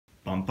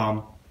Bum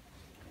bum.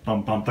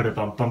 Bum bum ba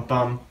bum bum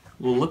bum.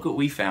 Well, look what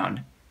we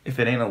found. If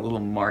it ain't a little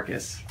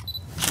Marcus.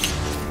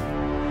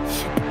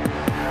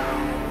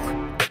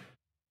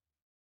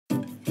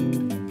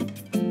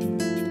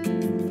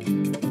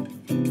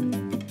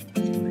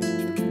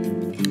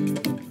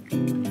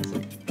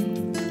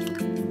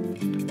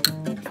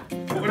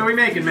 What are we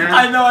making, man?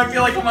 I know, I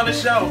feel like I'm on a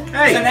show.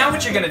 Hey! So now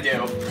what you're gonna do,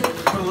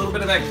 put a little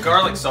bit of that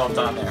garlic salt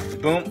on there.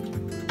 Boom,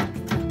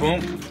 boom,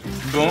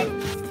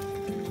 boom.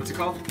 What's it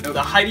called?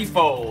 The Heidi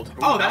Fold.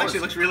 Oh, that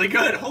actually looks really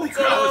good. Holy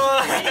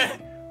crap.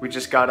 We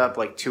just got up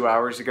like 2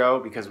 hours ago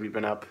because we've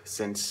been up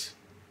since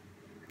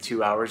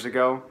 2 hours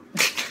ago.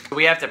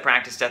 We have to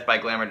practice Death by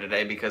Glamour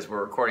today because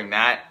we're recording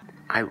that.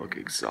 I look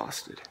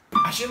exhausted.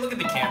 I should look at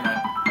the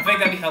camera. I think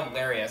that'd be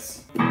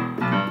hilarious.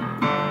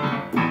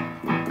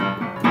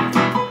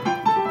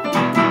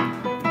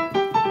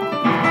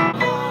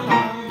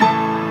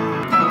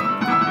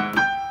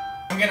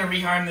 I'm gonna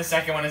reharm the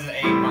second one as an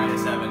 8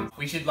 minus 7.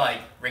 We should like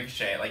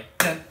ricochet it, like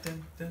dun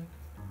dun dun.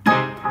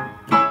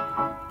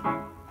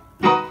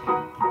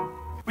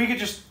 We could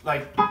just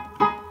like...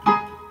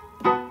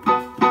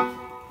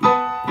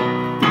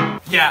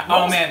 Yeah,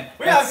 oh man,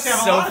 that's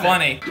so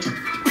funny.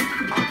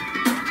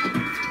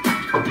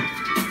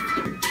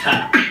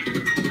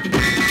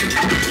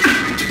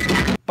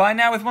 Buy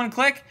now with one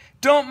click.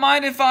 Don't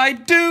mind if I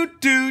do.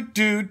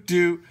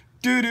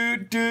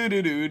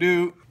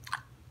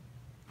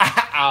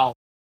 Ow.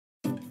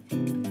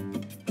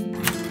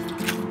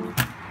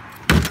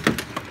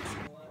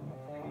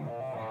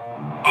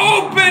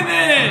 Open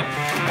it!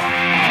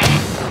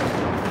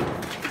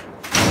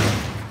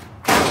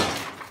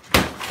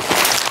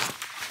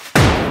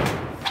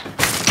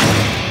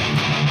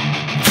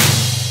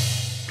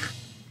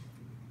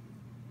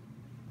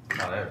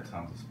 God, I have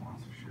tons of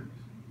sponsorships.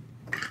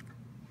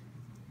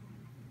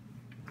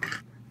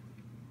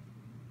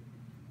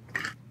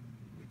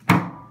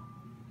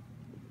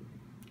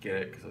 Get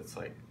it? Because it's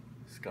like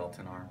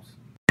skeleton arms.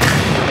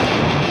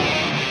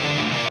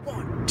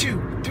 1,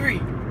 2,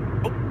 3.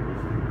 Oh.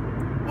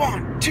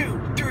 1, 2,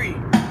 3.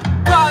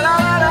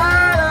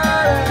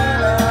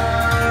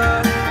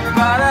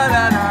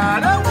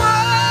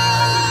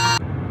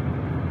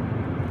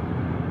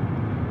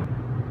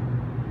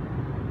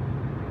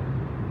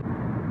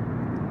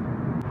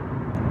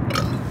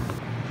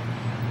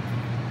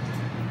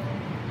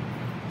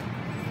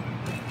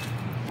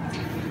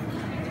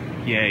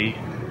 Yay.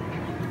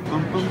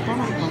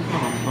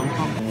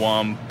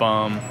 Wum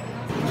bum.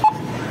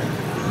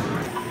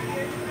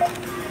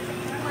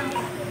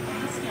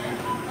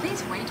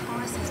 Please wait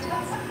for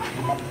assistance.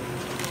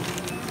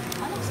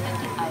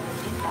 Unexpected item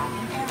in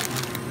bagging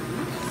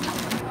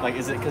area. Like,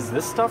 is it because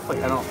this stuff? Like,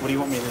 I don't. What do you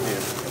want me to do?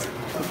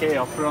 Okay,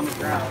 I'll put it on the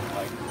ground.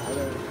 Like,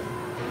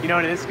 you know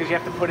what it is? Because you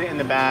have to put it in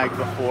the bag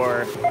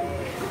before.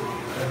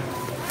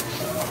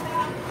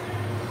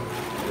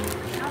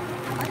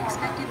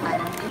 Unexpected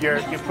item.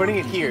 You're putting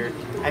it here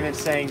and then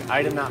saying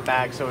item not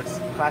bag, so it's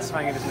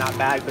classifying it as not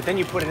bag. But then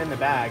you put it in the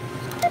bag.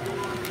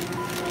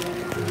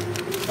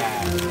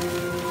 Bag.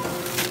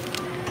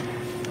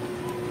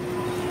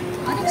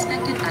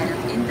 Unexpected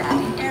item in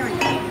bagging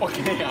area.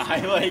 Okay, I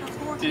like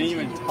didn't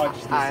even touch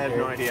this. I have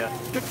no idea.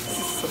 This is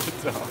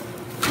so dumb.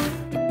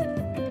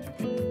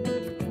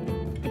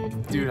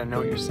 Dude, I know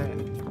what you're saying.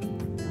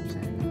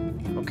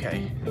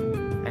 Okay.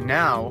 And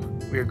now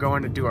we are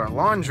going to do our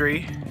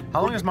laundry.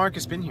 How long has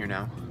Marcus been here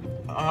now?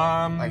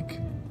 Like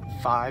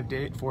 4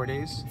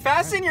 days?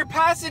 Fasten your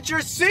passenger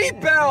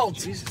seatbelt!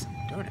 Jesus,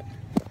 I'm doing it.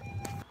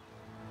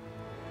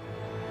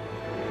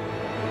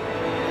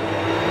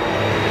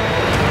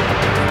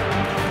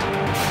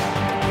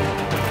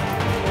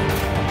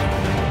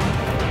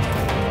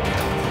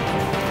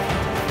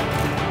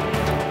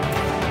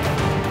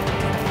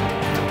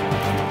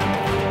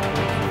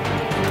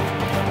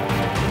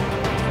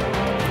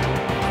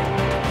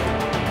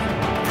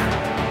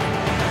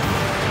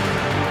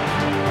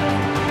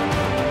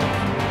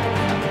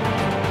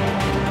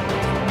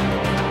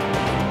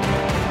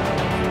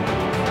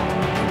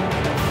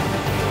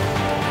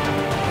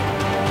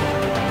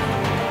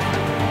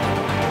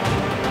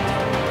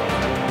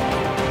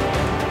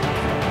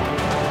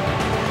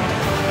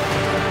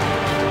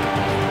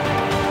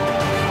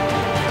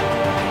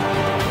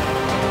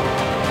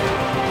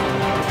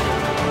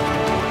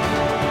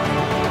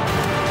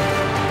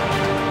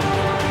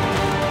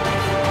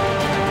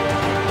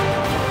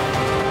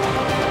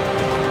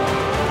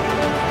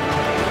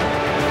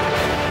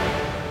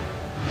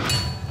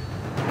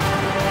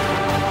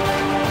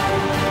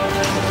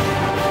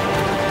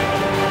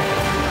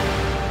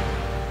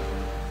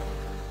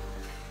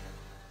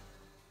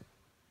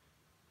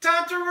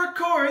 Time to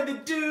record the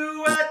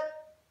duet.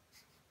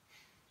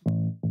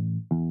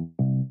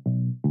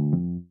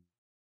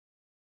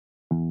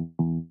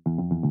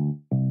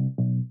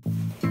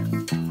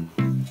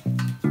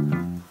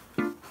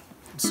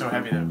 It's so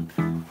heavy though.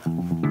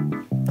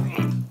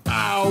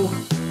 Ow!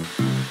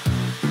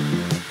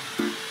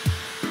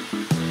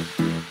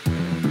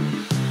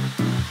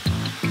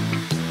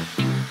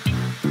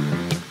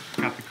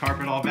 Got the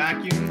carpet all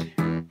vacuumed.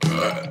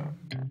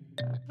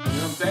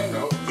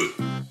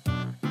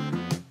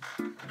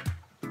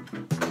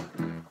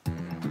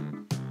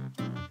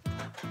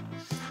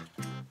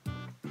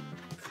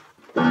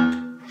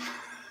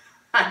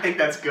 think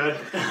that's good.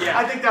 Yeah.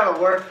 I think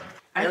that'll work.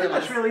 I think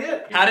that's really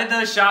it. How did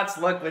those shots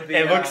look with the?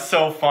 It looks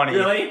so funny.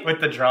 Really?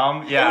 With the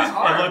drum. Yeah. was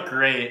hard. It looked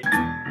great.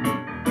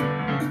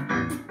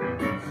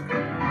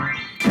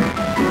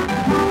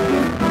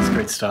 It's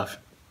great stuff.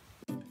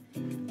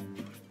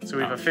 So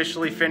we've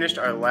officially finished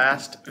our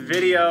last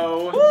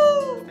video.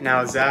 Woo!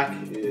 Now Zach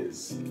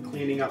is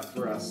cleaning up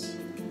for us.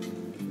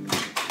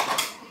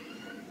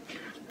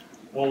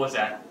 What was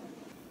that?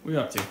 What are you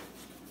up to?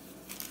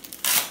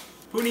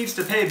 Who needs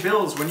to pay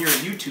bills when you're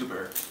a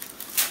YouTuber?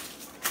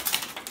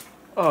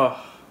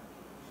 Oh.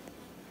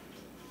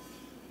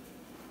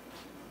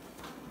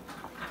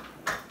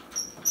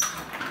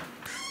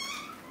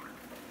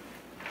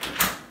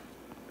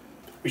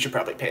 We should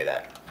probably pay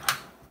that.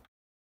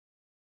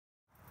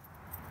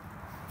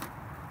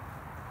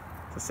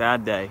 It's a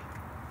sad day.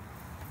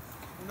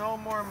 No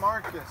more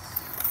Marcus.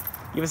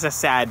 Give us a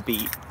sad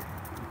beat.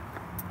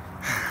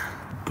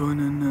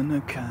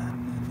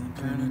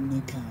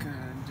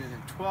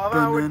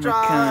 12-hour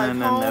drive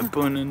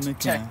home,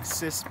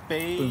 Texas,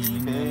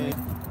 baby.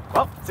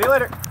 Well, see you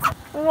later.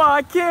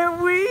 Why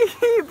can't we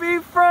be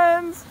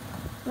friends?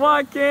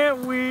 Why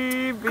can't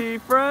we be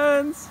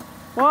friends?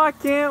 Why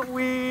can't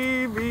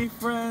we be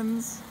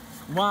friends?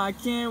 Why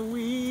can't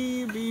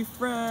we be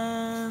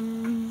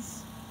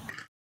friends?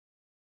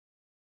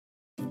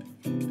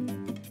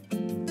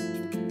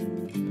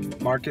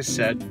 Marcus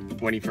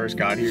said when he first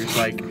got here, he's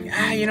like,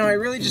 you know, I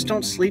really just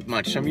don't sleep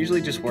much. I'm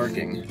usually just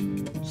working.